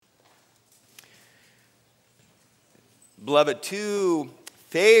Beloved, two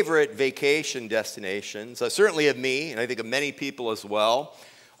favorite vacation destinations, certainly of me, and I think of many people as well,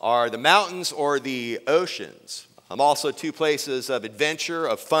 are the mountains or the oceans. Also two places of adventure,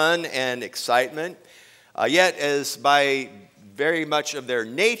 of fun and excitement. Yet, as by very much of their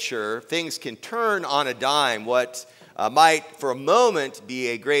nature, things can turn on a dime. What might for a moment be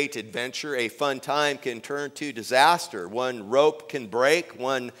a great adventure, a fun time, can turn to disaster. One rope can break,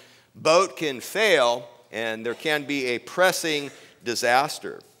 one boat can fail, and there can be a pressing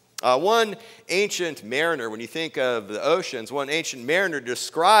disaster. One ancient mariner, when you think of the oceans, one ancient mariner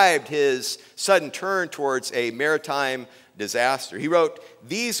described his sudden turn towards a maritime disaster. He wrote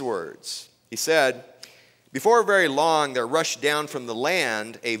these words. He said, "Before very long, there rushed down from the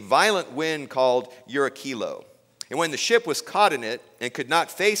land a violent wind called Eurykilo. And when the ship was caught in it and could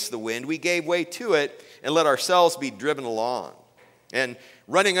not face the wind, we gave way to it and let ourselves be driven along. And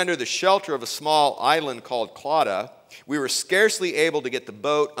running under the shelter of a small island called Clauda, we were scarcely able to get the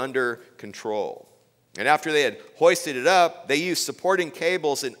boat under control. And after they had hoisted it up, they used supporting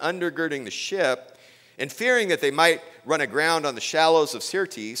cables in undergirding the ship, and fearing that they might run aground on the shallows of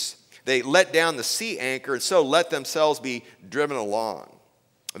Syrtis, they let down the sea anchor and so let themselves be driven along.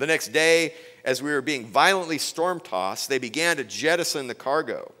 The next day, as we were being violently storm-tossed, they began to jettison the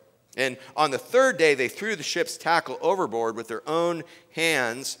cargo. And on the third day, they threw the ship's tackle overboard with their own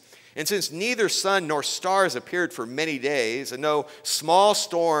hands. And since neither sun nor stars appeared for many days, and no small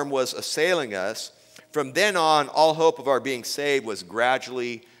storm was assailing us, from then on, all hope of our being saved was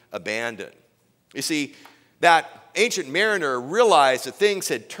gradually abandoned." You see, that ancient mariner realized that things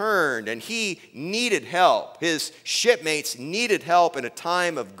had turned, and he needed help. His shipmates needed help in a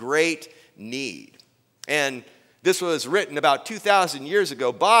time of great need. And this was written about 2,000 years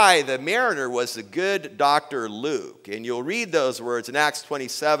ago by the mariner was the good Dr. Luke. And you'll read those words in Acts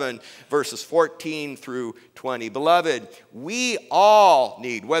 27, verses 14 through 20. Beloved, we all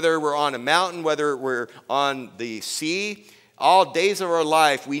need, whether we're on a mountain, whether we're on the sea, all days of our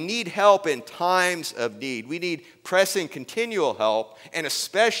life, we need help in times of need. We need pressing, continual help, and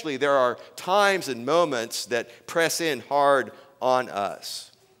especially there are times and moments that press in hard on us.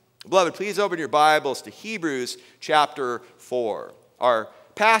 Beloved, please open your Bibles to Hebrews chapter 4. Our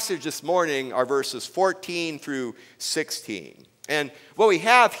passage this morning are verses 14 through 16. And what we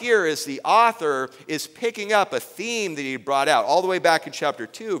have here is the author is picking up a theme that he brought out all the way back in chapter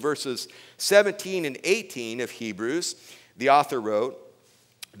 2, verses 17 and 18 of Hebrews. The author wrote,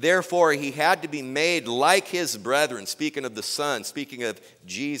 "Therefore he had to be made like his brethren," speaking of the Son, speaking of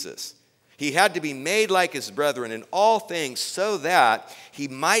Jesus. "He had to be made like his brethren in all things so that he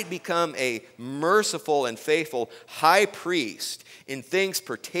might become a merciful and faithful high priest in things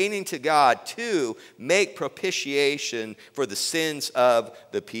pertaining to God to make propitiation for the sins of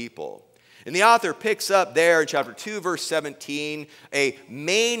the people." And the author picks up there in chapter 2, verse 17, a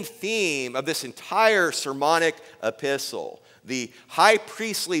main theme of this entire sermonic epistle, the high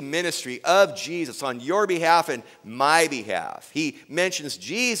priestly ministry of Jesus on your behalf and my behalf. He mentions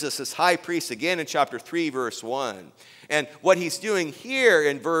Jesus as high priest again in chapter 3, verse 1. And what he's doing here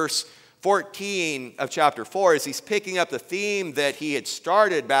in verse 14 of chapter 4 is he's picking up the theme that he had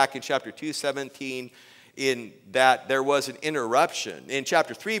started back in chapter 2:17, in that there was an interruption. In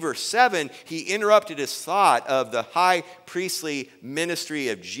chapter 3, verse 7, he interrupted his thought of the high priestly ministry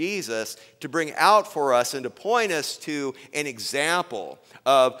of Jesus to bring out for us and to point us to an example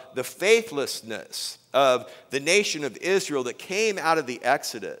of the faithlessness of the nation of Israel that came out of the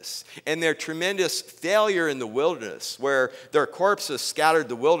Exodus and their tremendous failure in the wilderness, where their corpses scattered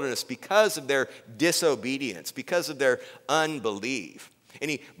the wilderness because of their disobedience, because of their unbelief. And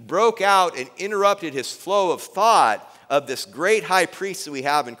he broke out and interrupted his flow of thought of this great high priest that we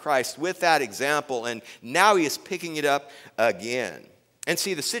have in Christ with that example. And now he is picking it up again. And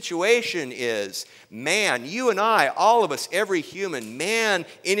see, the situation is, man, you and I, all of us, every human, man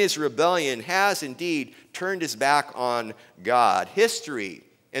in his rebellion has indeed turned his back on God. History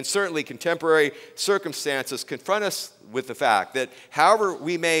and certainly contemporary circumstances confront us with the fact that however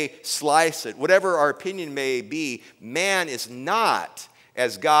we may slice it, whatever our opinion may be, man is not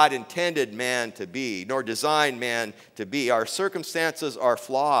as God intended man to be, nor designed man to be. Our circumstances are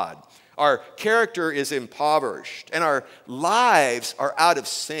flawed. Our character is impoverished, and our lives are out of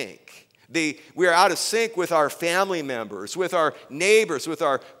sync. We are out of sync with our family members, with our neighbors, with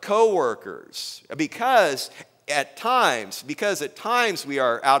our co-workers, because at times we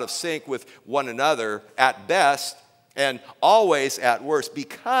are out of sync with one another at best, and always at worst,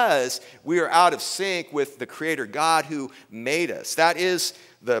 because we are out of sync with the Creator God who made us. That is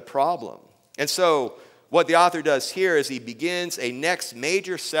the problem. And so what the author does here is he begins a next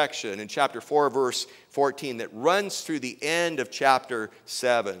major section in chapter 4, verse 14 that runs through the end of chapter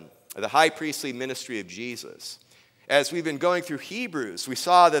 7, the high priestly ministry of Jesus. As we've been going through Hebrews, we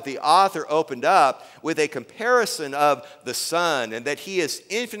saw that the author opened up with a comparison of the Son and that he is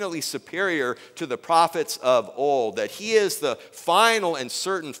infinitely superior to the prophets of old, that he is the final and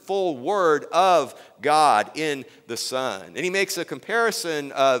certain full word of God in the Son. And he makes a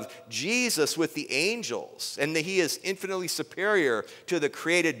comparison of Jesus with the angels and that he is infinitely superior to the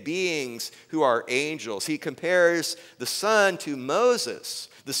created beings who are angels. He compares the Son to Moses.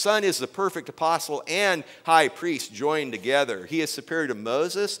 The Son is the perfect apostle and high priest joined together. He is superior to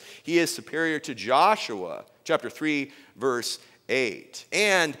Moses. He is superior to Joshua, chapter 3, verse 8.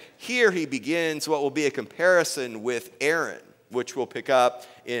 And here he begins what will be a comparison with Aaron, which we'll pick up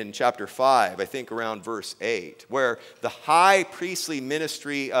in chapter 5, I think around verse 8, where the high priestly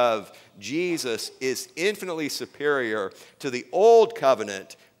ministry of Jesus is infinitely superior to the old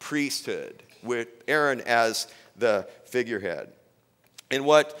covenant priesthood, with Aaron as the figurehead. And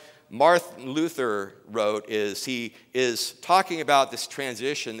what Martin Luther wrote is he is talking about this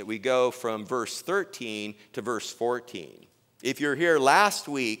transition that we go from verse 13 to verse 14. If you're here last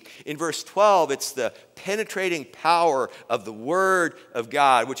week, in verse 12, it's the penetrating power of the Word of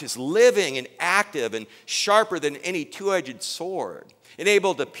God, which is living and active and sharper than any two-edged sword, and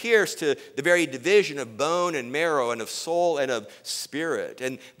able to pierce to the very division of bone and marrow and of soul and of spirit.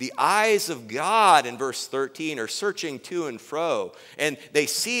 And the eyes of God, in verse 13, are searching to and fro, and they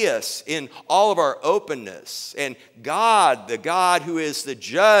see us in all of our openness. And God, the God who is the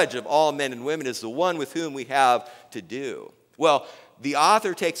judge of all men and women, is the one with whom we have to do. Well, the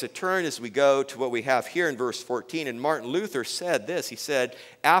author takes a turn as we go to what we have here in verse 14, and Martin Luther said this. He said,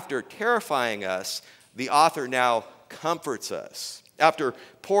 after terrifying us, the author now comforts us. After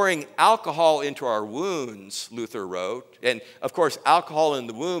pouring alcohol into our wounds, Luther wrote, and of course alcohol in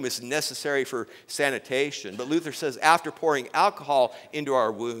the womb is necessary for sanitation, but Luther says after pouring alcohol into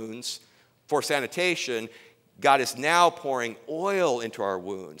our wounds for sanitation, God is now pouring oil into our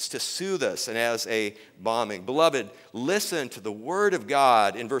wounds to soothe us and as a balming. Beloved, listen to the word of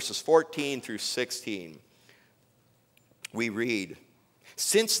God in verses 14 through 16. We read,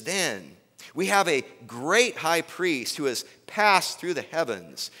 since then, we have a great high priest who has passed through the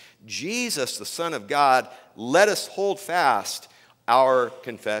heavens, Jesus, the Son of God. Let us hold fast our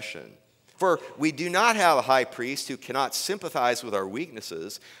confession. For we do not have a high priest who cannot sympathize with our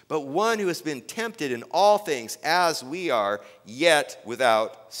weaknesses, but one who has been tempted in all things as we are, yet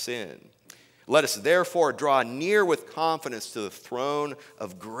without sin. Let us therefore draw near with confidence to the throne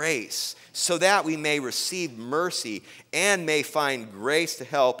of grace, so that we may receive mercy and may find grace to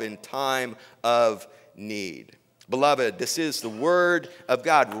help in time of need. Beloved, this is the word of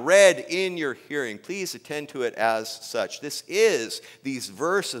God read in your hearing. Please attend to it as such. These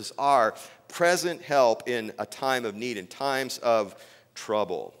verses are present help in a time of need, in times of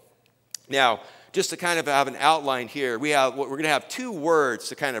trouble. Now, just to kind of have an outline here, we're going to have two words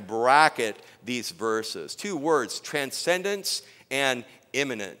to kind of bracket these verses. Two words, transcendence and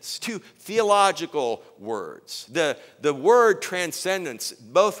immanence. Two theological words. The word transcendence,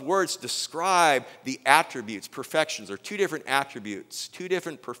 both words describe the attributes, perfections, or two different attributes, two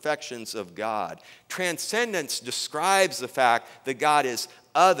different perfections of God. Transcendence describes the fact that God is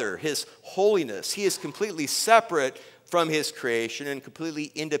other, his holiness. He is completely separate from his creation and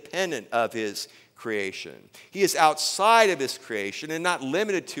completely independent of his creation. He is outside of his creation and not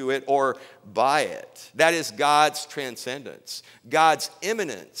limited to it or by it. That is God's transcendence. God's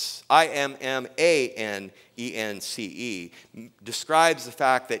immanence, I-M-M-A-N-E-N-C-E, describes the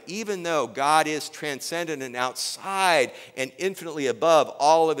fact that even though God is transcendent and outside and infinitely above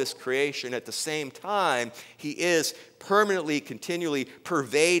all of his creation, at the same time, he is permanently, continually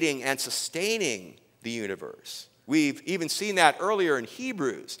pervading and sustaining the universe. We've even seen that earlier in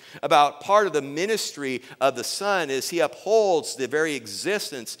Hebrews about part of the ministry of the Son is he upholds the very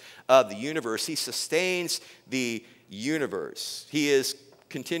existence of the universe. He sustains the universe. He is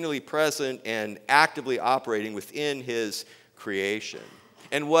continually present and actively operating within his creation.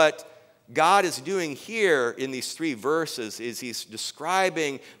 And what God is doing here in these three verses is he's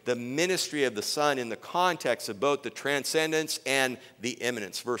describing the ministry of the Son in the context of both the transcendence and the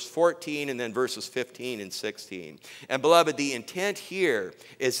immanence. Verse 14 and then verses 15 and 16. And beloved, the intent here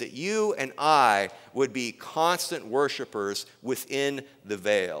is that you and I would be constant worshipers within the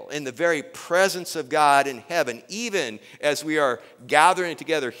veil, in the very presence of God in heaven, even as we are gathering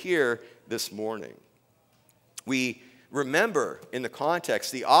together here this morning. We Remember, in the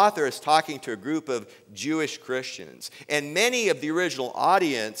context, the author is talking to a group of Jewish Christians, and many of the original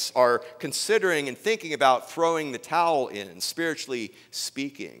audience are considering and thinking about throwing the towel in, spiritually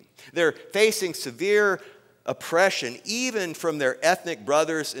speaking. They're facing severe oppression, even from their ethnic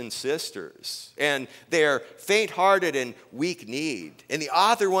brothers and sisters, and they're faint-hearted and weak-kneed. And the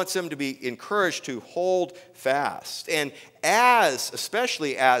author wants them to be encouraged to hold fast. And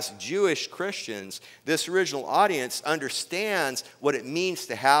especially as Jewish Christians, this original audience understands what it means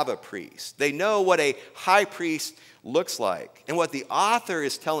to have a priest. They know what a high priest looks like. And what the author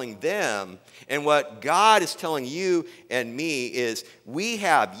is telling them and what God is telling you and me is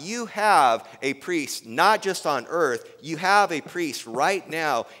you have a priest, not just on earth, you have a priest right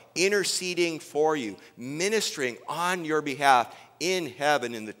now interceding for you, ministering on your behalf in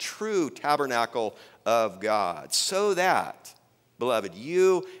heaven in the true tabernacle of God, so that, beloved,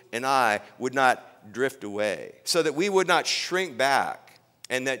 you and I would not drift away, so that we would not shrink back,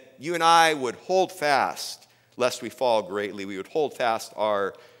 and that you and I would hold fast, lest we fall greatly. We would hold fast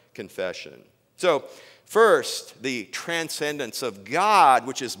our confession. So, first, the transcendence of God,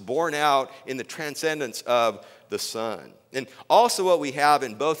 which is borne out in the transcendence of the Son. And also what we have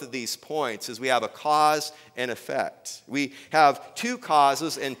in both of these points is we have a cause and effect. We have two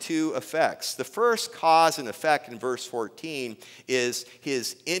causes and two effects. The first cause and effect in verse 14 is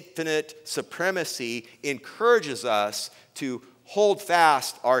his infinite supremacy encourages us to hold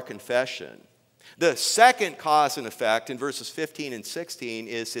fast our confession. The second cause and effect in verses 15 and 16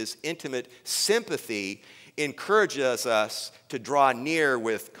 is his intimate sympathy encourages us to draw near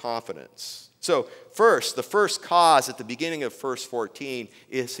with confidence. So first, the first cause at the beginning of verse 14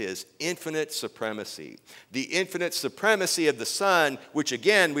 is his infinite supremacy. The infinite supremacy of the Son, which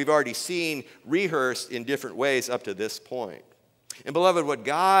again we've already seen rehearsed in different ways up to this point. And beloved, what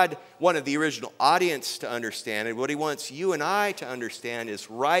God wanted the original audience to understand and what he wants you and I to understand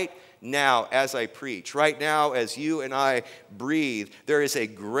is right now as I preach, right now as you and I breathe, there is a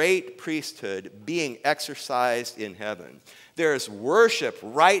great priesthood being exercised in heaven. There is worship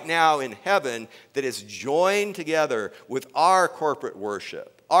right now in heaven that is joined together with our corporate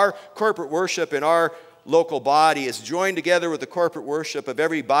worship. Our corporate worship in our local body is joined together with the corporate worship of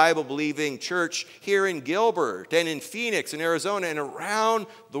every Bible-believing church here in Gilbert and in Phoenix and Arizona and around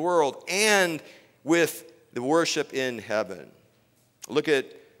the world, and with the worship in heaven. Look at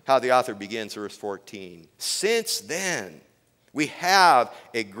how the author begins verse 14. Since then, we have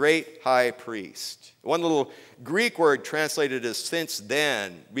a great high priest. One little Greek word translated as since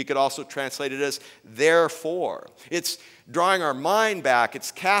then. We could also translate it as therefore. It's drawing our mind back.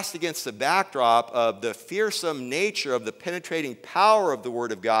 It's cast against the backdrop of the fearsome nature of the penetrating power of the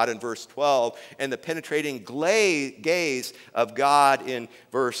Word of God in verse 12 and the penetrating gaze of God in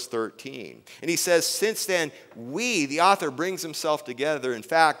verse 13. And he says, since then, the author brings himself together, in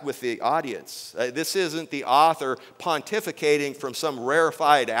fact, with the audience. This isn't the author pontificating from some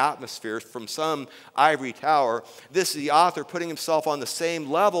rarefied atmosphere, from some ivory tower. This is the author putting himself on the same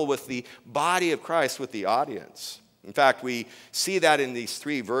level with the body of Christ, with the audience. In fact, we see that in these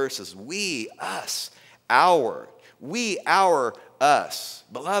three verses. We, us, our. We, our, us.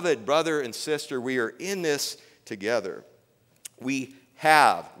 Beloved brother and sister, we are in this together. We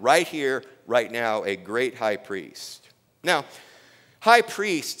have, right here, right now, a great high priest. Now, high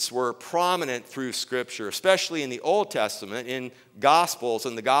priests were prominent through Scripture, especially in the Old Testament, in Gospels,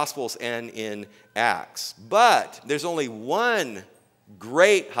 and in Acts. But there's only one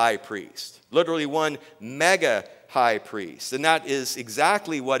great high priest, literally one mega high priest. And that is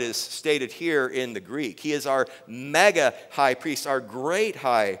exactly what is stated here in the Greek. He is our mega high priest, our great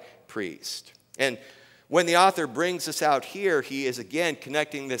high priest. And when the author brings us out here, he is again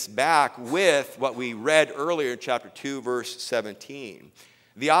connecting this back with what we read earlier in chapter 2, verse 17.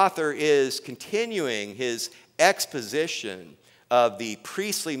 The author is continuing his exposition of the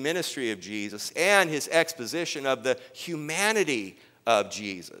priestly ministry of Jesus and his exposition of the humanity of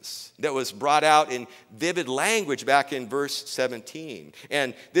Jesus that was brought out in vivid language back in verse 17.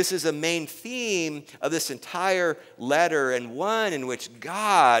 And this is a main theme of this entire letter, and one in which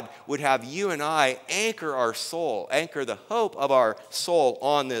God would have you and I anchor our soul, anchor the hope of our soul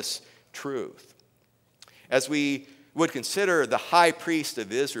on this truth. As we would consider the high priest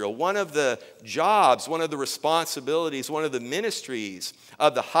of Israel, one of the jobs, one of the responsibilities, one of the ministries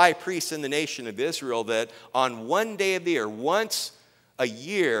of the high priest in the nation of Israel, that on one day of the year, once a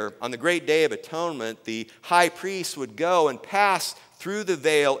year, on the great day of atonement, the high priest would go and pass through the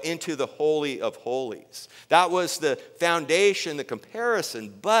veil into the Holy of Holies. That was the foundation, the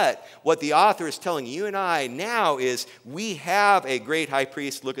comparison. But what the author is telling you and I now is we have a great high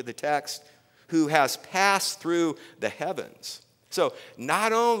priest, look at the text, who has passed through the heavens. So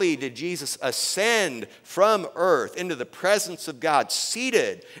not only did Jesus ascend from earth into the presence of God,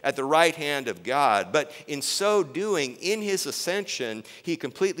 seated at the right hand of God, but in so doing, in his ascension, he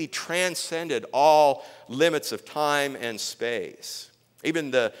completely transcended all limits of time and space.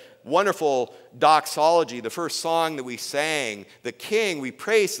 Even the wonderful doxology, the first song that we sang, the King, we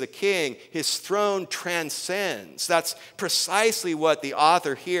praise the King, his throne transcends. That's precisely what the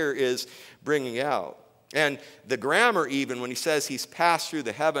author here is bringing out. And the grammar, even when he says he's passed through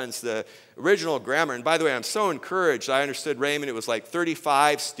the heavens, the original grammar, and by the way, I'm so encouraged. I understood, Raymond, it was like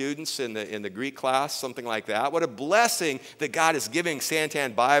 35 students in the Greek class, something like that. What a blessing that God is giving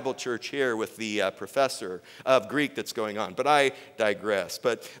Santan Bible Church here with the professor of Greek that's going on. But I digress.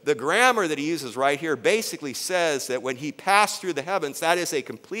 But the grammar that he uses right here basically says that when he passed through the heavens, that is a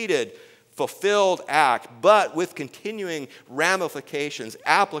completed, fulfilled act, but with continuing ramifications,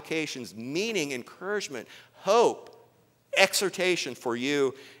 applications, meaning, encouragement, hope, exhortation for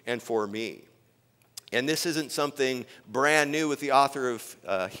you and for me. And this isn't something brand new with the author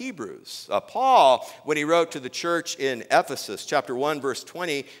of Hebrews. Paul, when he wrote to the church in Ephesus, chapter 1, verse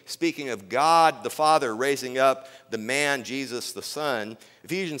 20, speaking of God the Father raising up the man, Jesus the Son,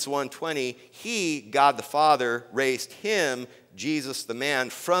 Ephesians 1:20, he, God the Father, raised him, Jesus the man,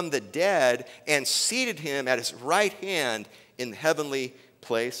 from the dead and seated him at his right hand in heavenly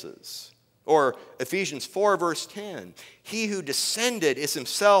places. Or Ephesians 4, verse 10, he who descended is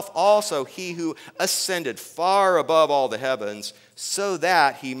himself also he who ascended far above all the heavens so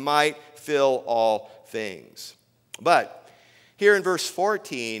that he might fill all things. But here in verse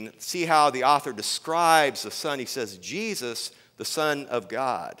 14, see how the author describes the Son. He says, Jesus, the Son of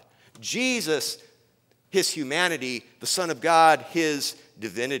God. Jesus, his humanity, the Son of God, his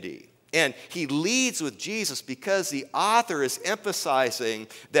divinity. And he leads with Jesus because the author is emphasizing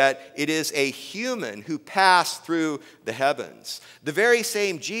that it is a human who passed through the heavens. The very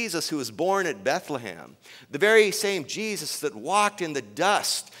same Jesus who was born at Bethlehem. The very same Jesus that walked in the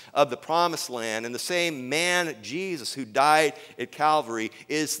dust of the promised land. And the same man, Jesus, who died at Calvary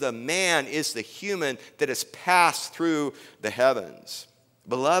is the man, is the human that has passed through the heavens.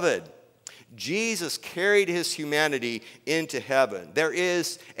 Beloved, Jesus carried his humanity into heaven. There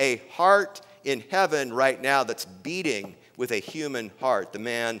is a heart in heaven right now that's beating with a human heart, the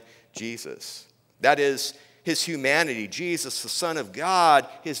man Jesus. That is his humanity, Jesus, the Son of God,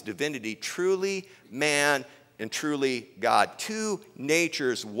 his divinity, truly man and truly God. Two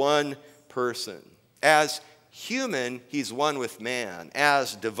natures, one person. As human, he's one with man.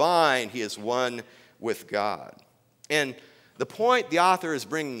 As divine, he is one with God. And the point the author is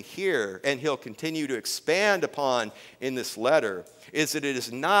bringing here, and he'll continue to expand upon in this letter, is that it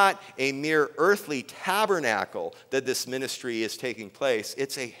is not a mere earthly tabernacle that this ministry is taking place.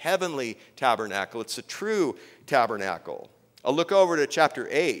 It's a heavenly tabernacle. It's a true tabernacle. I'll look over to chapter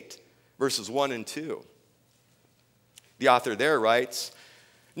 8, verses 1 and 2. The author there writes,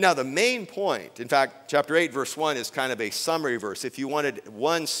 now the main point, in fact, chapter 8, verse 1 is kind of a summary verse. If you wanted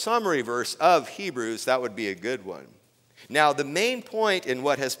one summary verse of Hebrews, that would be a good one. Now, the main point in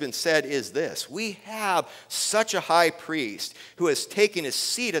what has been said is this. We have such a high priest who has taken his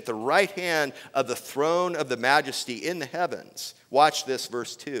seat at the right hand of the throne of the majesty in the heavens. Watch this,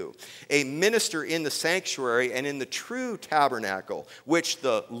 verse 2. A minister in the sanctuary and in the true tabernacle, which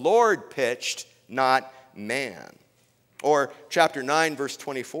the Lord pitched, not man. Or chapter 9, verse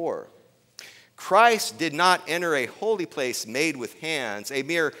 24. Christ did not enter a holy place made with hands, a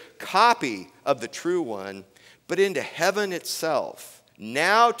mere copy of the true one, but into heaven itself,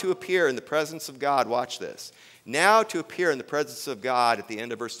 now to appear in the presence of God. Watch this. Now to appear in the presence of God at the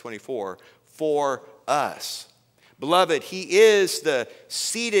end of verse 24 for us. Beloved, he is the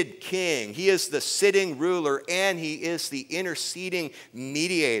seated king. He is the sitting ruler, and he is the interceding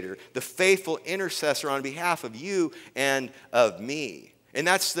mediator, the faithful intercessor on behalf of you and of me. And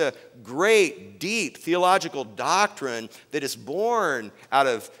that's the great, deep theological doctrine that is born out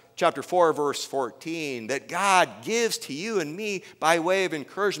of chapter 4, verse 14, that God gives to you and me by way of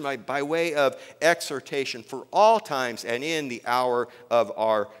encouragement, by way of exhortation for all times and in the hour of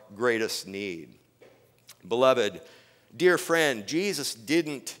our greatest need. Beloved, dear friend, Jesus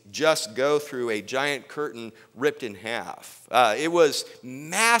didn't just go through a giant curtain ripped in half. It was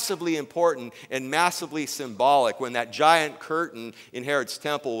massively important and massively symbolic when that giant curtain in Herod's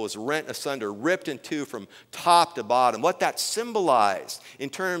temple was rent asunder, ripped in two from top to bottom. What that symbolized in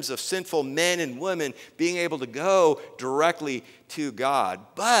terms of sinful men and women being able to go directly to God.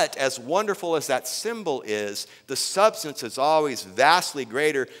 But as wonderful as that symbol is, the substance is always vastly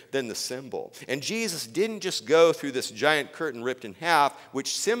greater than the symbol. And Jesus didn't just go through this giant curtain ripped in half,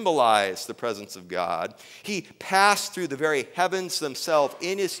 which symbolized symbolize the presence of God. He passed through the very heavens themselves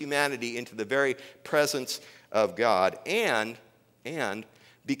in his humanity into the very presence of God. And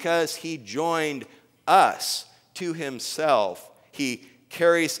because he joined us to himself, he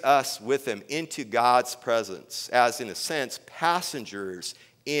carries us with him into God's presence as, in a sense, passengers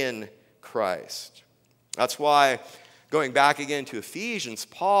in Christ. That's why, going back again to Ephesians,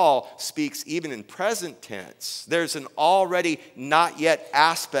 Paul speaks even in present tense. There's an already not yet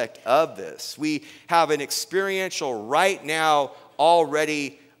aspect of this. We have an experiential right now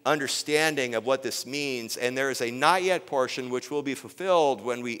already understanding of what this means, and there is a not yet portion which will be fulfilled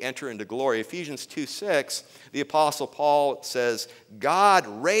when we enter into glory. Ephesians 2:6, the Apostle Paul says, God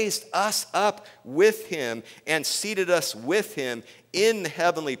raised us up with him and seated us with him in the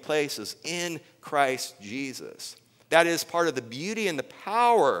heavenly places in Christ Jesus. That is part of the beauty and the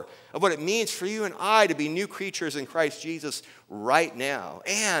power of what it means for you and I to be new creatures in Christ Jesus right now,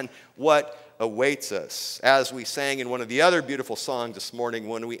 and what awaits us, as we sang in one of the other beautiful songs this morning,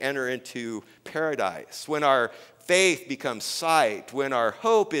 when we enter into paradise, when our faith becomes sight, when our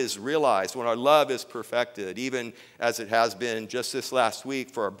hope is realized, when our love is perfected, even as it has been just this last week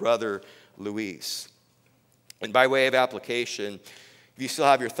for our brother Luis. And by way of application, if you still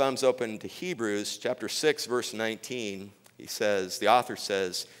have your thumbs open to Hebrews chapter 6, verse 19, the author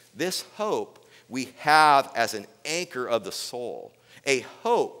says, this hope we have as an anchor of the soul, a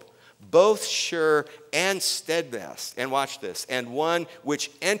hope both sure and steadfast, and watch this, and one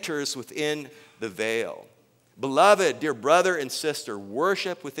which enters within the veil. Beloved, dear brother and sister,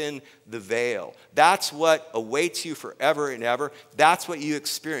 worship within the veil. That's what awaits you forever and ever. That's what you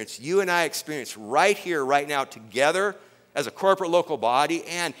experience. You and I experience right here, right now, together as a corporate local body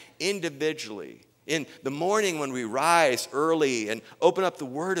and individually. In the morning when we rise early and open up the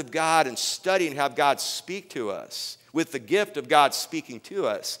Word of God and study and have God speak to us, with the gift of God speaking to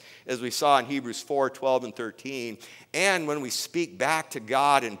us, as we saw in Hebrews 4, 12, and 13, and when we speak back to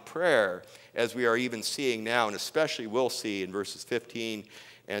God in prayer, as we are even seeing now, and especially will see in verses 15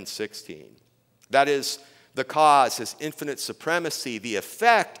 and 16. That is the cause, his infinite supremacy. The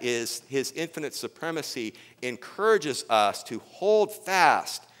effect is his infinite supremacy encourages us to hold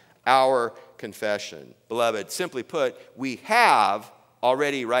fast our confession. Beloved, simply put, we have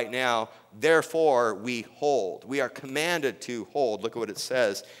already right now, therefore we hold. We are commanded to hold. Look at what it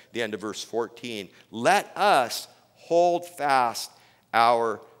says, the end of verse 14. Let us hold fast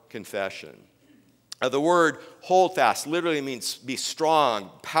our confession. The word hold fast literally means be strong,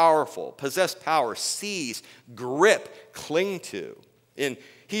 powerful, possess power, seize, grip, cling to. In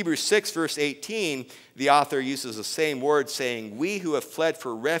Hebrews 6, verse 18, the author uses the same word, saying, we who have fled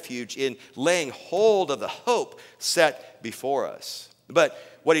for refuge in laying hold of the hope set before us. But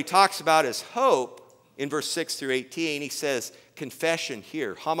what he talks about is hope in verse 6 through 18. He says confession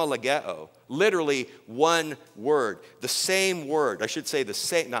here, homologeo, literally one word. The same word, I should say the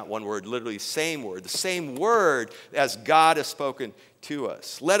same, not one word, literally same word. The same word as God has spoken to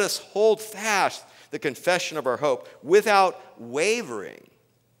us. Let us hold fast the confession of our hope without wavering.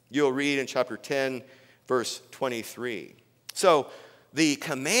 You'll read in chapter 10, verse 23. So, the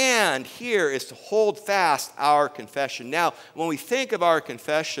command here is to hold fast our confession. Now, when we think of our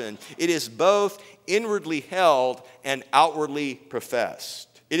confession, it is both inwardly held and outwardly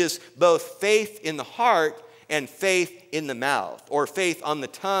professed. It is both faith in the heart and faith in the mouth, or faith on the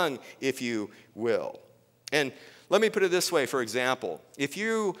tongue, if you will. And let me put it this way, for example. If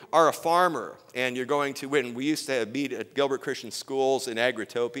you are a farmer and you're going to, when we used to meet at Gilbert Christian Schools in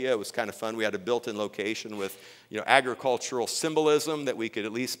Agritopia, it was kind of fun. We had a built-in location with agricultural symbolism that we could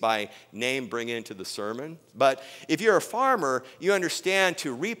at least by name bring into the sermon. But if you're a farmer, you understand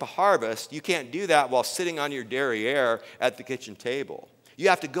to reap a harvest, you can't do that while sitting on your derriere at the kitchen table. You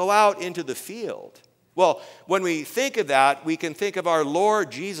have to go out into the field. Well, when we think of that, we can think of our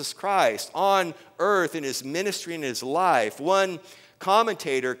Lord Jesus Christ on earth in his ministry and his life. One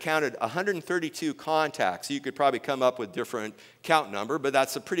commentator counted 132 contacts. You could probably come up with different count number, but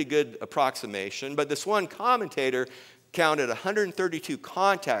that's a pretty good approximation. But this one commentator counted 132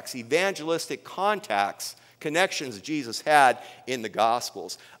 contacts, evangelistic contacts, connections Jesus had in the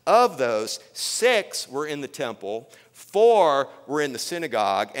Gospels. Of those, 6 were in the temple, 4 were in the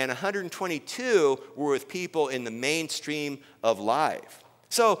synagogue, and 122 were with people in the mainstream of life.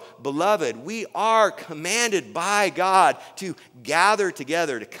 So, beloved, we are commanded by God to gather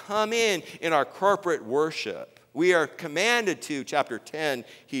together, to come in our corporate worship. We are commanded to, chapter 10,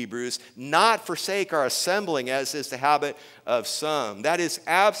 Hebrews, not forsake our assembling as is the habit of some. That is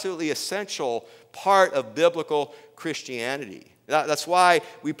absolutely essential part of biblical Christianity. That's why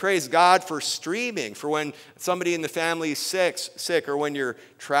we praise God for streaming, for when somebody in the family is sick, or when you're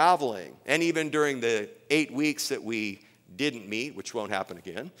traveling. And even during the 8 weeks that we didn't meet, which won't happen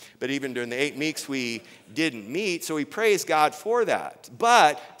again, but even during the 8 weeks we didn't meet, so we praise God for that.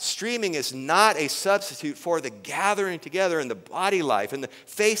 But streaming is not a substitute for the gathering together in the body life and the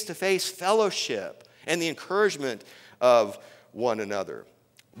face-to-face fellowship and the encouragement of one another.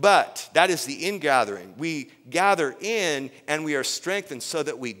 But that is the ingathering. We gather in and we are strengthened so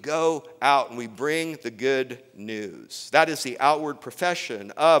that we go out and we bring the good news. That is the outward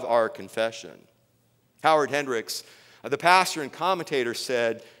profession of our confession. Howard Hendricks, the pastor and commentator,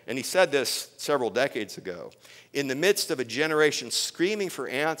 said, and he said this several decades ago, in the midst of a generation screaming for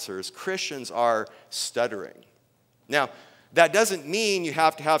answers, Christians are stuttering. Now, that doesn't mean you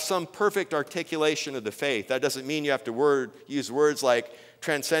have to have some perfect articulation of the faith. That doesn't mean you have to use words like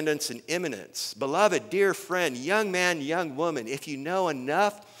transcendence and immanence. Beloved, dear friend, young man, young woman, if you know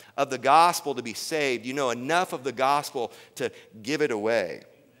enough of the gospel to be saved, you know enough of the gospel to give it away.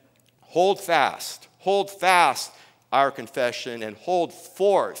 Hold fast our confession and hold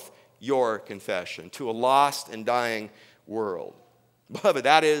forth your confession to a lost and dying world. Beloved,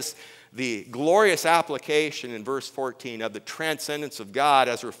 that is the glorious application in verse 14 of the transcendence of God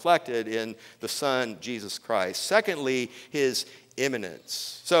as reflected in the Son, Jesus Christ. Secondly, his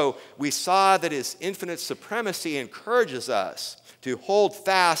immanence. So we saw that his infinite supremacy encourages us to hold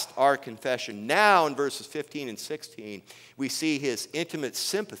fast our confession. Now in verses 15 and 16, we see his intimate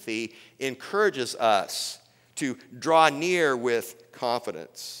sympathy encourages us to draw near with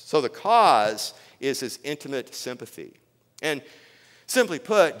confidence. So the cause is his intimate sympathy. And simply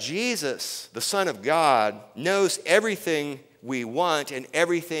put, Jesus, the Son of God, knows everything we want and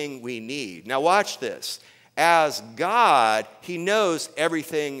everything we need. Now watch this. As God, he knows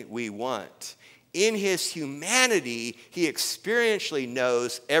everything we want. In his humanity, he experientially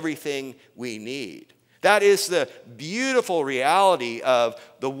knows everything we need. That is the beautiful reality of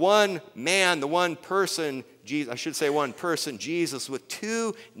the one man, the one person, Jesus, with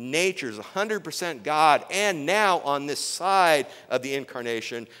two natures, 100% God, and now on this side of the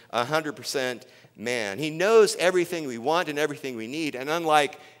incarnation, 100% man. He knows everything we want and everything we need, and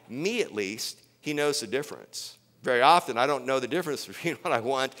unlike me at least, he knows the difference. Very often, I don't know the difference between what I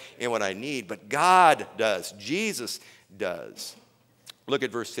want and what I need, but God does. Jesus does. Look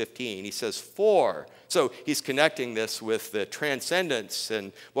at verse 15. He says, for. So he's connecting this with the transcendence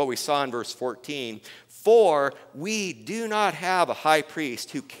and what we saw in verse 14. For we do not have a high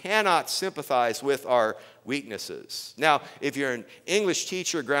priest who cannot sympathize with our weaknesses. Now, if you're an English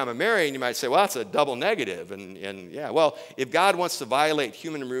teacher, grammarian, you might say, well, that's a double negative. And yeah, well, if God wants to violate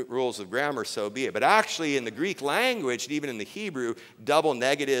human rules of grammar, so be it. But actually, in the Greek language, and even in the Hebrew, double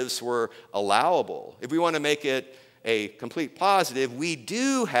negatives were allowable. If we want to make it a complete positive, we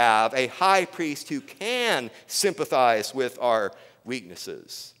do have a high priest who can sympathize with our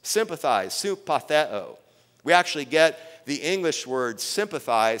weaknesses. Sympathize, sympatheo. We actually get the English word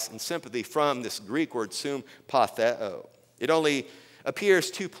sympathize and sympathy from this Greek word sympatheo. It only appears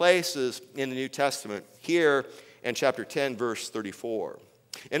 2 places in the New Testament, here in chapter 10, verse 34.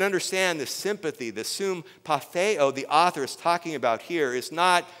 And understand the sympathy, the sympatheo the author is talking about here is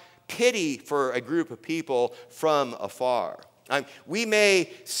not pity for a group of people from afar. We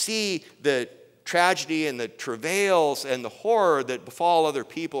may see the tragedy and the travails and the horror that befall other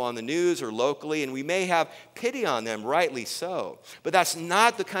people on the news or locally, and we may have pity on them, rightly so. But that's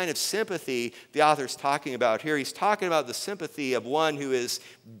not the kind of sympathy the author's talking about here. He's talking about the sympathy of one who is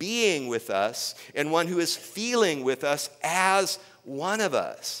being with us and one who is feeling with us as one of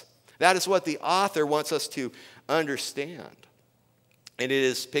us. That is what the author wants us to understand. And it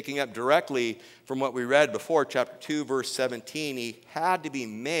is picking up directly from what we read before, chapter 2, verse 17. He had to be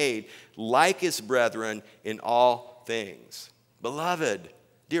made like his brethren in all things. Beloved,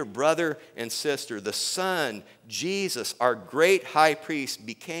 dear brother and sister, the Son, Jesus, our great high priest,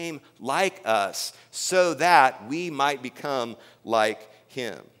 became like us so that we might become like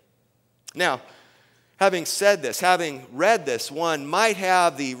him. Now, having said this, having read this, one might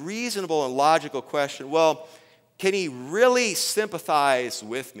have the reasonable and logical question, well, can he really sympathize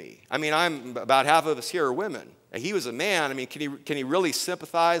with me? I mean, about half of us here are women. He was a man. I mean, can he really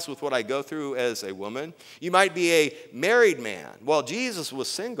sympathize with what I go through as a woman? You might be a married man. Well, Jesus was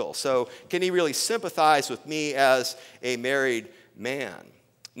single, so can he really sympathize with me as a married man?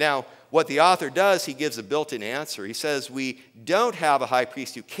 Now, what the author does, he gives a built-in answer. He says, we don't have a high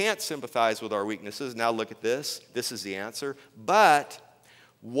priest who can't sympathize with our weaknesses. Now look at this. This is the answer. But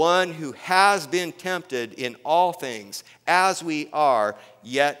one who has been tempted in all things as we are,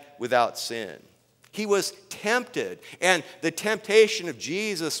 yet without sin. He was tempted, and the temptation of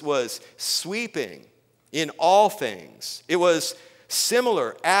Jesus was sweeping in all things. It was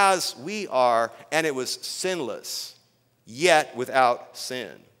similar as we are, and it was sinless, yet without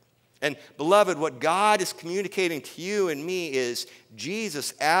sin. And beloved, what God is communicating to you and me is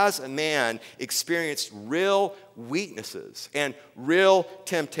Jesus, as a man, experienced real weaknesses and real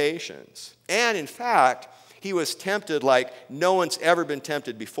temptations. And in fact, he was tempted like no one's ever been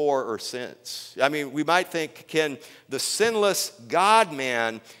tempted before or since. I mean, we might think, can the sinless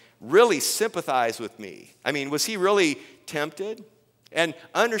God-man really sympathize with me? I mean, was he really tempted? And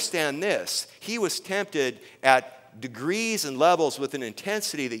understand this, he was tempted at degrees and levels with an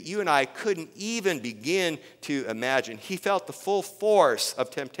intensity that you and I couldn't even begin to imagine. He felt the full force of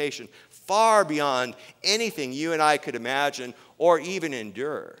temptation far beyond anything you and I could imagine or even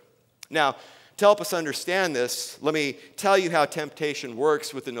endure. Now, to help us understand this, let me tell you how temptation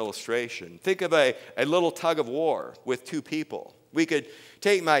works with an illustration. Think of a little tug of war with two people. We could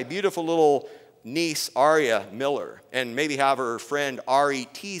take my beautiful little niece, Aria Miller, and maybe have her friend, Ari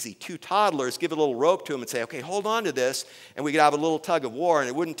Teasy, two toddlers, give a little rope to them and say, okay, hold on to this, and we could have a little tug of war, and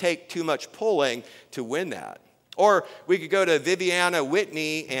it wouldn't take too much pulling to win that. Or we could go to Viviana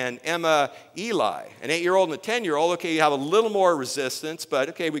Whitney and Emma Eli, an 8-year-old and a 10-year-old. Okay, you have a little more resistance, but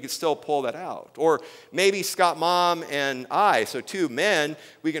okay, we could still pull that out. Or maybe Scott Mom and I, so two men,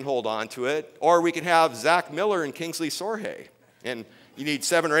 we can hold on to it. Or we can have Zach Miller and Kingsley Sorhay, and you need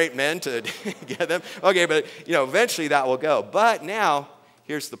 7 or 8 men to get them. Okay, but eventually that will go. But now,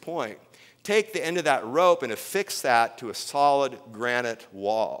 here's the point. Take the end of that rope and affix that to a solid granite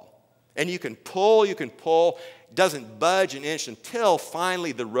wall. And you can pull, it doesn't budge an inch until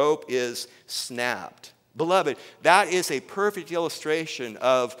finally the rope is snapped. Beloved, that is a perfect illustration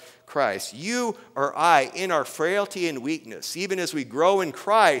of Christ. You or I, in our frailty and weakness, even as we grow in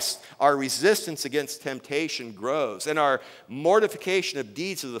Christ, our resistance against temptation grows, and our mortification of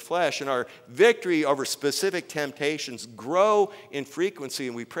deeds of the flesh and our victory over specific temptations grow in frequency,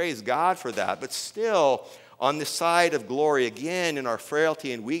 and we praise God for that. But still, on the side of glory, again, in our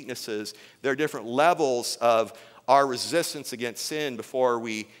frailty and weaknesses, there are different levels of our resistance against sin before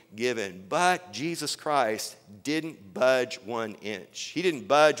we give in. But Jesus Christ didn't budge 1 inch. He didn't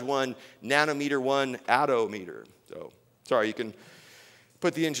budge 1 nanometer, 1 attometer. So, sorry, you can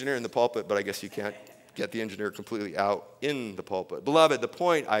put the engineer in the pulpit, but I guess you can't get the engineer completely out in the pulpit. Beloved, the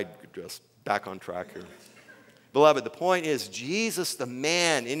point, I just back on track here. Beloved, the point is Jesus, the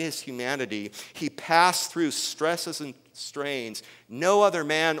man in his humanity, he passed through stresses and strains no other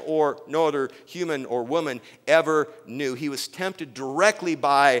man or no other human or woman ever knew. He was tempted directly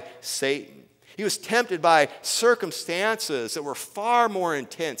by Satan. He was tempted by circumstances that were far more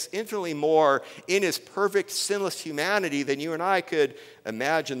intense, infinitely more in his perfect sinless humanity than you and I could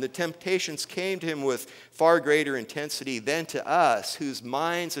imagine. The temptations came to him with far greater intensity than to us, whose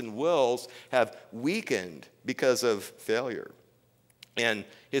minds and wills have weakened because of failure. And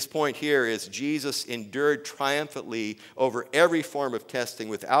his point here is Jesus endured triumphantly over every form of testing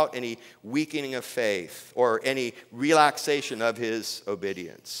without any weakening of faith or any relaxation of his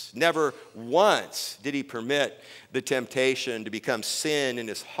obedience. Never once did he permit the temptation to become sin in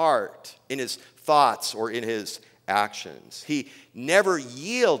his heart, in his thoughts, or in his actions. He never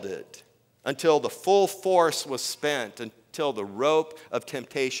yielded until the full force was spent, until the rope of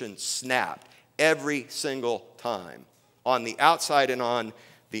temptation snapped every single time, on the outside and on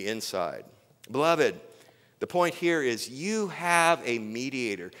the inside. Beloved, the point here is you have a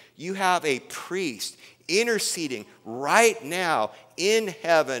mediator. You have a priest interceding right now in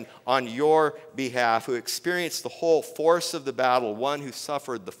heaven on your behalf, who experienced the whole force of the battle, one who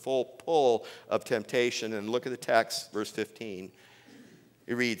suffered the full pull of temptation. And look at the text, verse 15.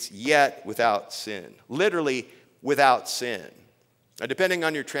 It reads, yet without sin. Literally, without sin. Now, depending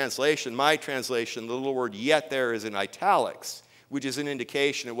on your translation, my translation, the little word yet there is in italics, which is an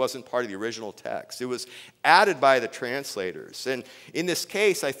indication it wasn't part of the original text. It was added by the translators. And in this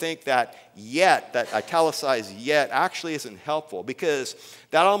case, I think that yet, that italicized yet, actually isn't helpful, because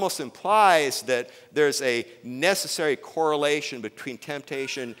that almost implies that there's a necessary correlation between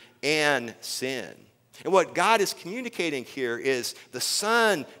temptation and sin. And what God is communicating here is the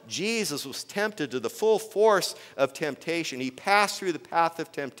Son, Jesus, was tempted to the full force of temptation. He passed through the path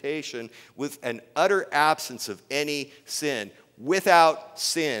of temptation with an utter absence of any sin, without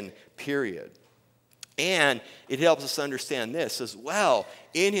sin, period. And it helps us understand this as well.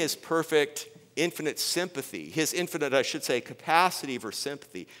 In his perfect, infinite sympathy, his infinite, I should say, capacity for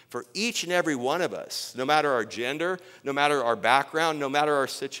sympathy for each and every one of us, no matter our gender, no matter our background, no matter our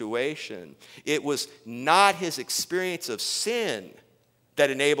situation, it was not his experience of sin that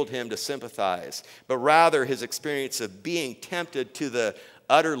enabled him to sympathize, but rather his experience of being tempted to the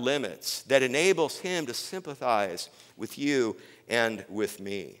utter limits that enables him to sympathize with you and with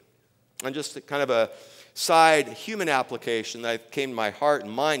me. And just kind of a side human application that came to my heart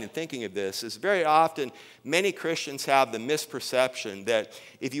and mind in thinking of this is very often many Christians have the misperception that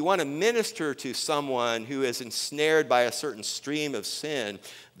if you want to minister to someone who is ensnared by a certain stream of sin,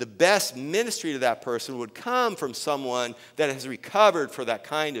 the best ministry to that person would come from someone that has recovered from that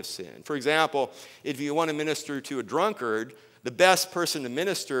kind of sin. For example, if you want to minister to a drunkard, the best person to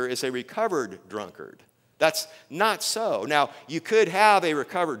minister is a recovered drunkard. That's not so. Now, you could have a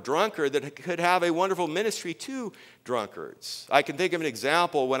recovered drunkard that could have a wonderful ministry to drunkards. I can think of an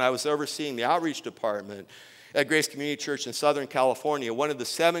example when I was overseeing the outreach department at Grace Community Church in Southern California. One of the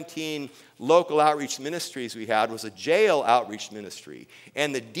 17 local outreach ministries we had was a jail outreach ministry.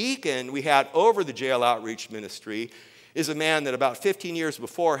 And the deacon we had over the jail outreach ministry is a man that about 15 years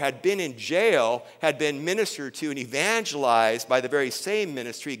before had been in jail, had been ministered to and evangelized by the very same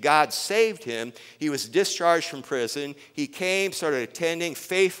ministry. God saved him. He was discharged from prison. He came, started attending,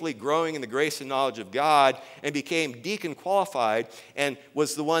 faithfully growing in the grace and knowledge of God, and became deacon qualified and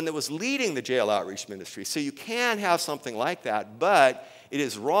was the one that was leading the jail outreach ministry. So you can have something like that, but it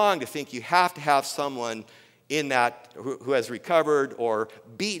is wrong to think you have to have someone in that who has recovered or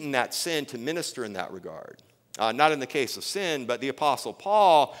beaten that sin to minister in that regard. Not in the case of sin, but the Apostle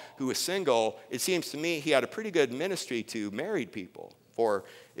Paul, who was single, it seems to me he had a pretty good ministry to married people, for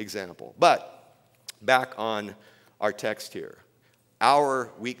example. But back on our text here.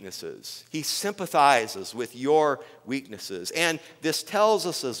 Our weaknesses. He sympathizes with your weaknesses. And this tells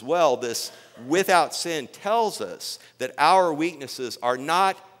us as well, this without sin tells us that our weaknesses are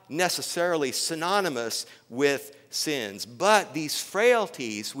not necessarily synonymous with sins. But these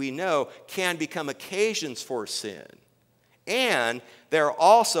frailties, we know, can become occasions for sin. And there are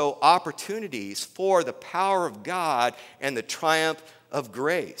also opportunities for the power of God and the triumph of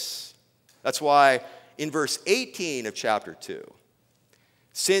grace. That's why in verse 18 of chapter 2,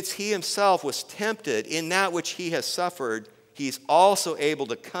 since he himself was tempted in that which he has suffered, he's also able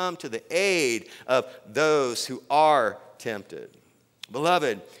to come to the aid of those who are tempted.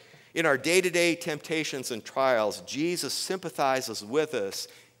 Beloved, in our day-to-day temptations and trials, Jesus sympathizes with us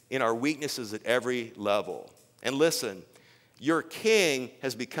in our weaknesses at every level. And listen, your king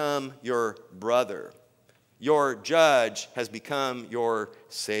has become your brother. Your judge has become your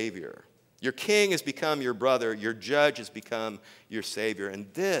savior. Your king has become your brother. Your judge has become your savior. And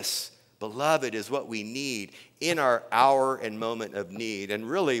this, beloved, is what we need in our hour and moment of need. And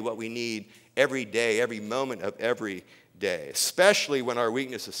really what we need every day, every moment of every day, especially when our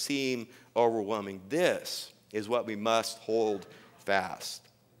weaknesses seem overwhelming. This is what we must hold fast.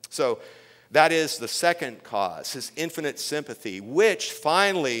 So that is the second cause, his infinite sympathy, which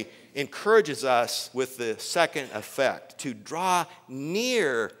finally encourages us with the second effect, to draw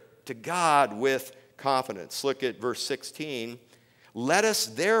near to God with confidence. Look at verse 16. Let us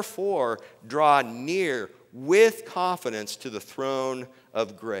therefore draw near with confidence to the throne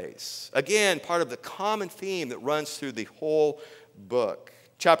of grace. Again, part of the common theme that runs through the whole book.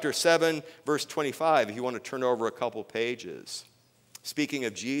 Chapter 7, verse 25, if you want to turn over a couple pages. Speaking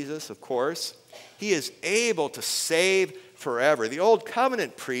of Jesus, of course, he is able to save forever. The old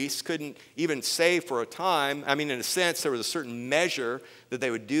covenant priests couldn't even save for a time. I mean, in a sense, there was a certain measure that they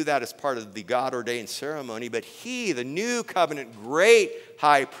would do that as part of the God-ordained ceremony. But he, the new covenant great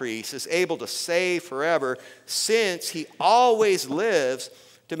high priest, is able to save forever, since he always lives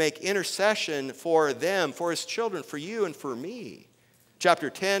to make intercession for them, for his children, for you and for me.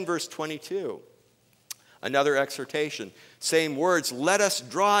 Chapter 10, verse 22. Another exhortation. Same words, let us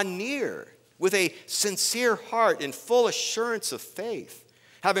draw near with a sincere heart in full assurance of faith,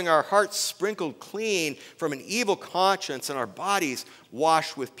 having our hearts sprinkled clean from an evil conscience and our bodies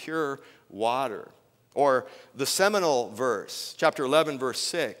washed with pure water. Or the seminal verse, chapter 11, verse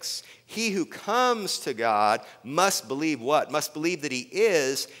 6. He who comes to God must believe what? Must believe that he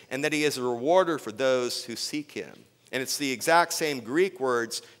is, and that he is a rewarder for those who seek him. And it's the exact same Greek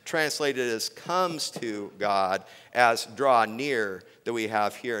words translated as comes to God as draw near that we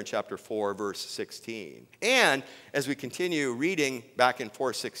have here in chapter 4, verse 16. And as we continue reading back in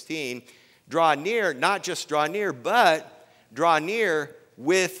 4:16, draw near, not just draw near, but draw near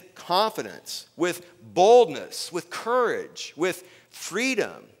with confidence, with boldness, with courage, with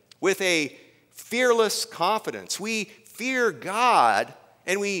freedom, with a fearless confidence. We fear God,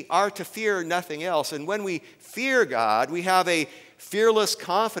 and we are to fear nothing else. And when we fear God, we have a fearless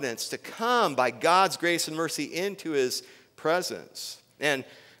confidence to come by God's grace and mercy into his presence. And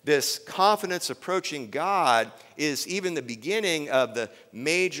This confidence approaching God is even the beginning of the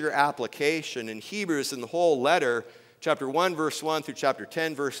major application. In Hebrews, in the whole letter, chapter 1, verse 1 through chapter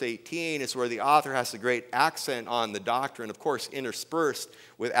 10, verse 18 is where the author has a great accent on the doctrine, of course, interspersed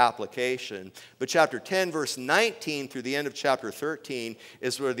with application. But chapter 10, verse 19 through the end of chapter 13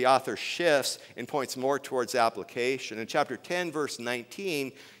 is where the author shifts and points more towards application. In chapter 10, verse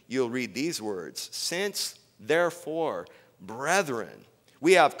 19, you'll read these words: "Since, therefore, brethren,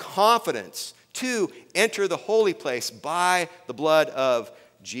 we have confidence to enter the holy place by the blood of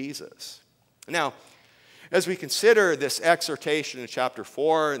Jesus." Now, as we consider this exhortation in chapter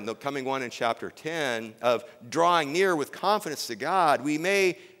 4 and the coming one in chapter 10 of drawing near with confidence to God, we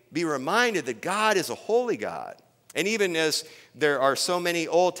may be reminded that God is a holy God. And even as there are so many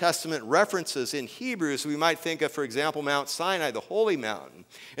Old Testament references in Hebrews, we might think of, for example, Mount Sinai, the holy mountain.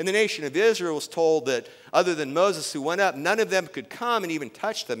 And the nation of Israel was told that other than Moses who went up, none of them could come and even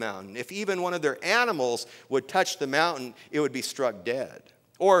touch the mountain. If even one of their animals would touch the mountain, it would be struck dead.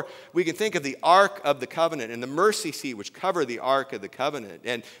 Or we can think of the Ark of the Covenant and the mercy seat which covered the Ark of the Covenant.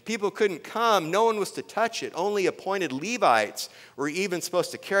 And people couldn't come. No one was to touch it. Only appointed Levites were even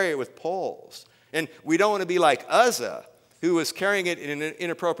supposed to carry it with poles. And we don't want to be like Uzzah, who was carrying it in an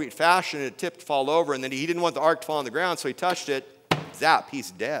inappropriate fashion and it tipped to fall over, and then he didn't want the ark to fall on the ground, so he touched it. Zap,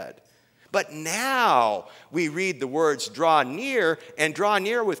 he's dead. But now we read the words, draw near, and draw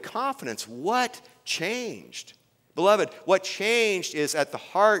near with confidence. What changed? Beloved, what changed is at the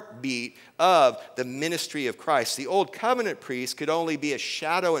heartbeat of the ministry of Christ. The old covenant priest could only be a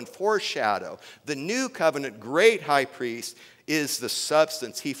shadow and foreshadow. The new covenant great high priest is the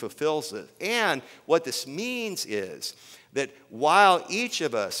substance. He fulfills it. And what this means is that while each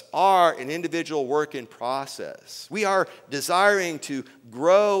of us are an individual work in process, we are desiring to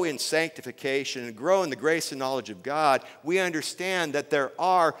grow in sanctification and grow in the grace and knowledge of God, we understand that there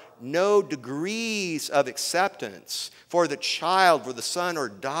are no degrees of acceptance for the child, for the son or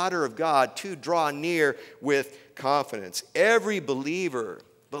daughter of God to draw near with confidence. Every believer,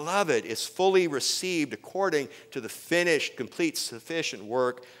 beloved, is fully received according to the finished, complete, sufficient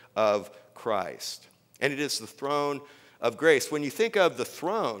work of Christ. And it is the throne of grace. When you think of the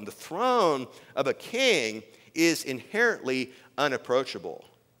throne of a king is inherently unapproachable.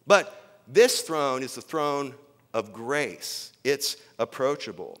 But this throne is the throne of grace. It's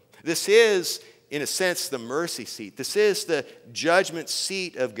approachable. This is, in a sense, the mercy seat. This is the judgment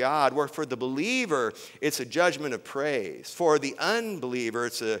seat of God, where for the believer, it's a judgment of praise. For the unbeliever,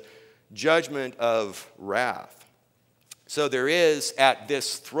 it's a judgment of wrath. So there is at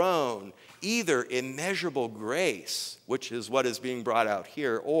this throne either immeasurable grace, which is what is being brought out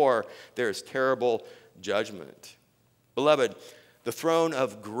here, or there's terrible judgment. Beloved, the throne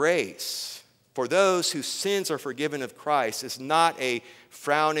of grace for those whose sins are forgiven of Christ is not a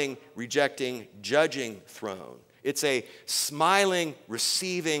frowning, rejecting, judging throne. It's a smiling,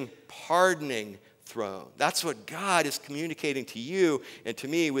 receiving, pardoning throne. That's what God is communicating to you and to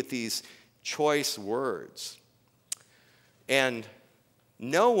me with these choice words. And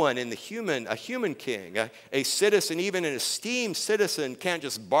no one in a human king, a citizen, even an esteemed citizen, can't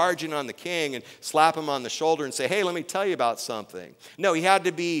just barge in on the king and slap him on the shoulder and say, hey, let me tell you about something. No, he had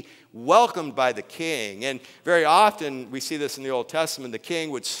to be welcomed by the king. And very often, we see this in the Old Testament, the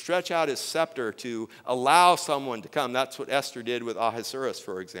king would stretch out his scepter to allow someone to come. That's what Esther did with Ahasuerus,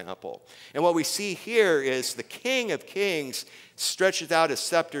 for example. And what we see here is the King of Kings stretches out his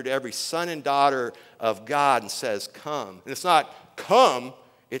scepter to every son and daughter of God and says, come. And it's not come,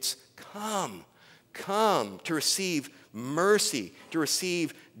 it's come. Come to receive mercy, to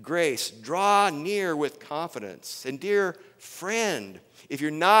receive grace. Draw near with confidence. And dear friend, if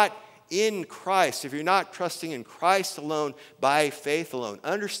you're not in Christ, if you're not trusting in Christ alone by faith alone,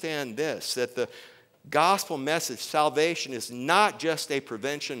 understand this, that the gospel message, salvation, is not just a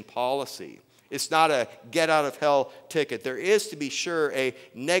prevention policy. It's not a get-out-of-hell ticket. There is, to be sure, a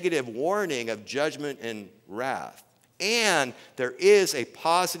negative warning of judgment and wrath. And there is a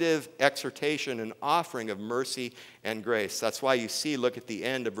positive exhortation and offering of mercy and grace. That's why you see, look at the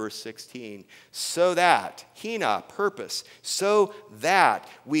end of verse 16. So that, hina, purpose, so that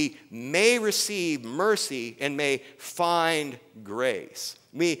we may receive mercy and may find grace.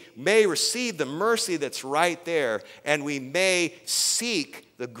 We may receive the mercy that's right there, and we may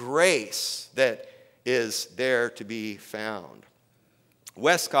seek the grace that is there to be found.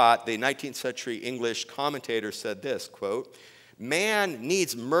 Westcott, the 19th century English commentator, said this, quote, man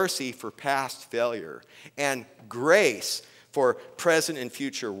needs mercy for past failure and grace for present and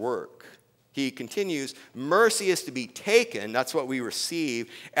future work. He continues, mercy is to be taken, that's what we receive,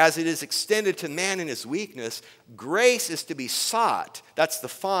 as it is extended to man in his weakness. Grace is to be sought, that's the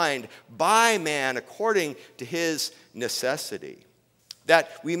find, by man according to his necessity.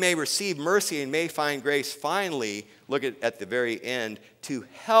 That we may receive mercy and may find grace finally, look at the very end, to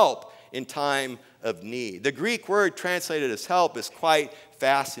help in time of need. The Greek word translated as help is quite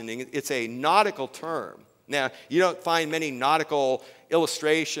fascinating. It's a nautical term. Now, you don't find many nautical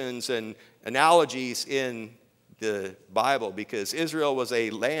illustrations and analogies in the Bible because Israel was a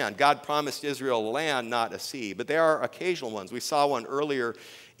land. God promised Israel land, not a sea. But there are occasional ones. We saw one earlier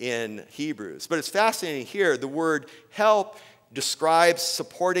in Hebrews. But it's fascinating here. The word help describes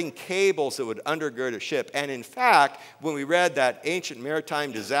supporting cables that would undergird a ship. And in fact, when we read that ancient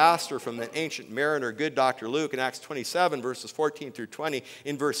maritime disaster from the ancient mariner, good Dr. Luke, in Acts 27, verses 14 through 20,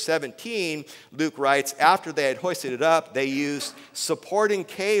 in verse 17, Luke writes, after they had hoisted it up, they used supporting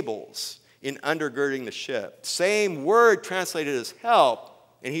cables in undergirding the ship. Same word translated as help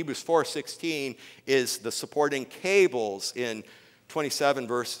in Hebrews 4:16 is the supporting cables in 27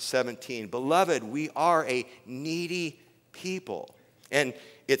 verse 17. Beloved, we are a needy people. And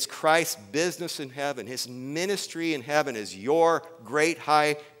it's Christ's business in heaven. His ministry in heaven is your great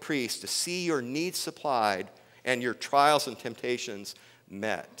high priest to see your needs supplied and your trials and temptations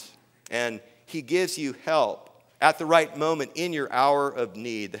met. And he gives you help at the right moment in your hour of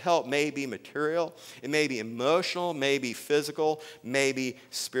need. The help may be material, it may be emotional, may be physical, may be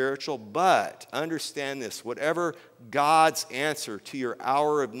spiritual, but understand this, whatever God's answer to your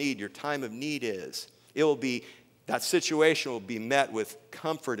hour of need, your time of need is, that situation will be met with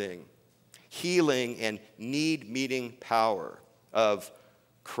comforting, healing, and need-meeting power of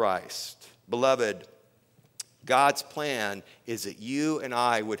Christ. Beloved, God's plan is that you and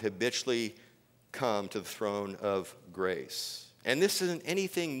I would habitually come to the throne of grace. And this isn't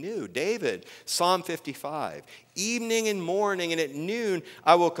anything new. David, Psalm 55, evening and morning and at noon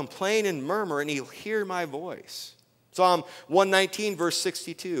I will complain and murmur and he'll hear my voice. Psalm 119, verse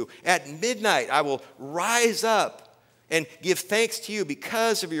 62, at midnight I will rise up and give thanks to you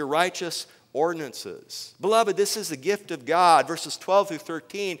because of your righteous ordinances. Beloved, this is the gift of God. Verses 12 through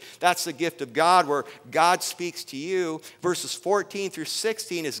 13, that's the gift of God where God speaks to you. Verses 14 through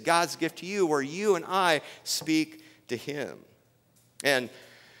 16 is God's gift to you where you and I speak to him. And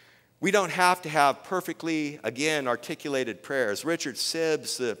we don't have to have perfectly, again, articulated prayers. Richard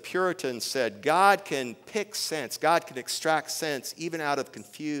Sibbes, the Puritan, said, God can pick sense, God can extract sense even out of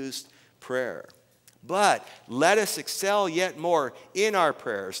confused prayer. But let us excel yet more in our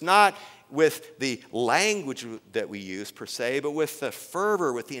prayers, not with the language that we use per se, but with the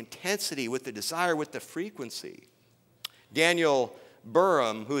fervor, with the intensity, with the desire, with the frequency. Daniel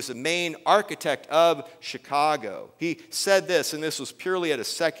Burham, who is the main architect of Chicago, he said this, and this was purely at a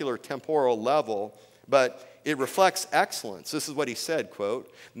secular temporal level, but it reflects excellence. This is what he said,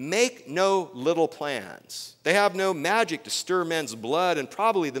 quote, make no little plans. They have no magic to stir men's blood and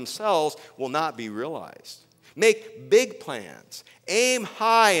probably themselves will not be realized. Make big plans. Aim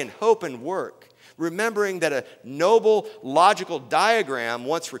high and hope and work, remembering that a noble logical diagram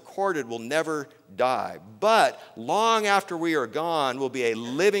once recorded will never die, but long after we are gone will be a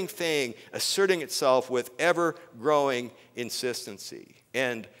living thing asserting itself with ever-growing insistency.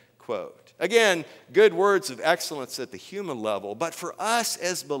 End quote. Again, good words of excellence at the human level, but for us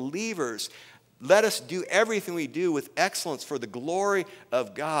as believers, let us do everything we do with excellence for the glory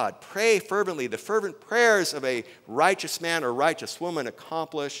of God. Pray fervently. The fervent prayers of a righteous man or righteous woman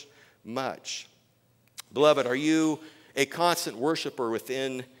accomplish much. Beloved, are you a constant worshiper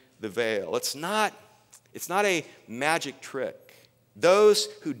within the veil? It's not a magic trick. Those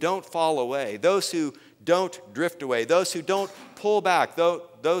who don't fall away, those who don't drift away, those who don't pull back,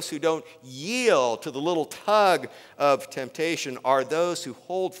 those who don't yield to the little tug of temptation are those who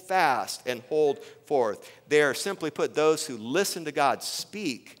hold fast and hold forth. They are, simply put, those who listen to God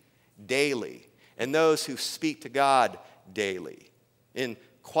speak daily, and those who speak to God daily in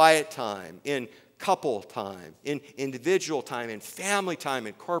quiet time, in couple time, in individual time, in family time,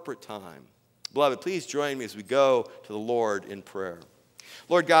 in corporate time. Beloved, please join me as we go to the Lord in prayer.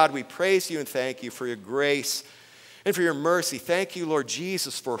 Lord God, we praise you and thank you for your grace and for your mercy. Thank you, Lord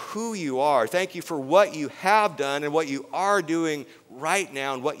Jesus, for who you are. Thank you for what you have done and what you are doing right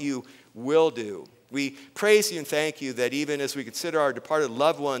now and what you will do. We praise you and thank you that even as we consider our departed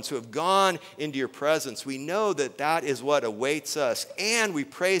loved ones who have gone into your presence, we know that that is what awaits us. And we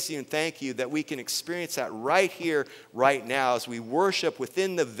praise you and thank you that we can experience that right here, right now, as we worship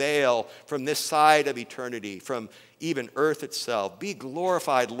within the veil from this side of eternity, from even earth itself. Be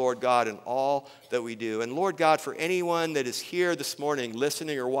glorified, Lord God, in all that we do. And Lord God, for anyone that is here this morning,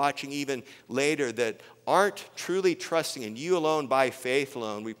 listening or watching even later, that aren't truly trusting in you alone by faith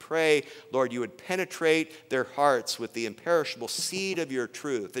alone, we pray, Lord, you would penetrate their hearts with the imperishable seed of your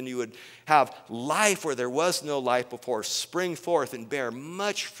truth, and you would have life where there was no life before, spring forth and bear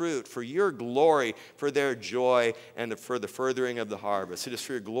much fruit for your glory, for their joy, and for the furthering of the harvest. It is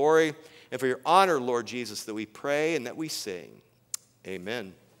for your glory and for your honor, Lord Jesus, that we pray and that we sing.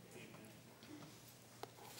 Amen.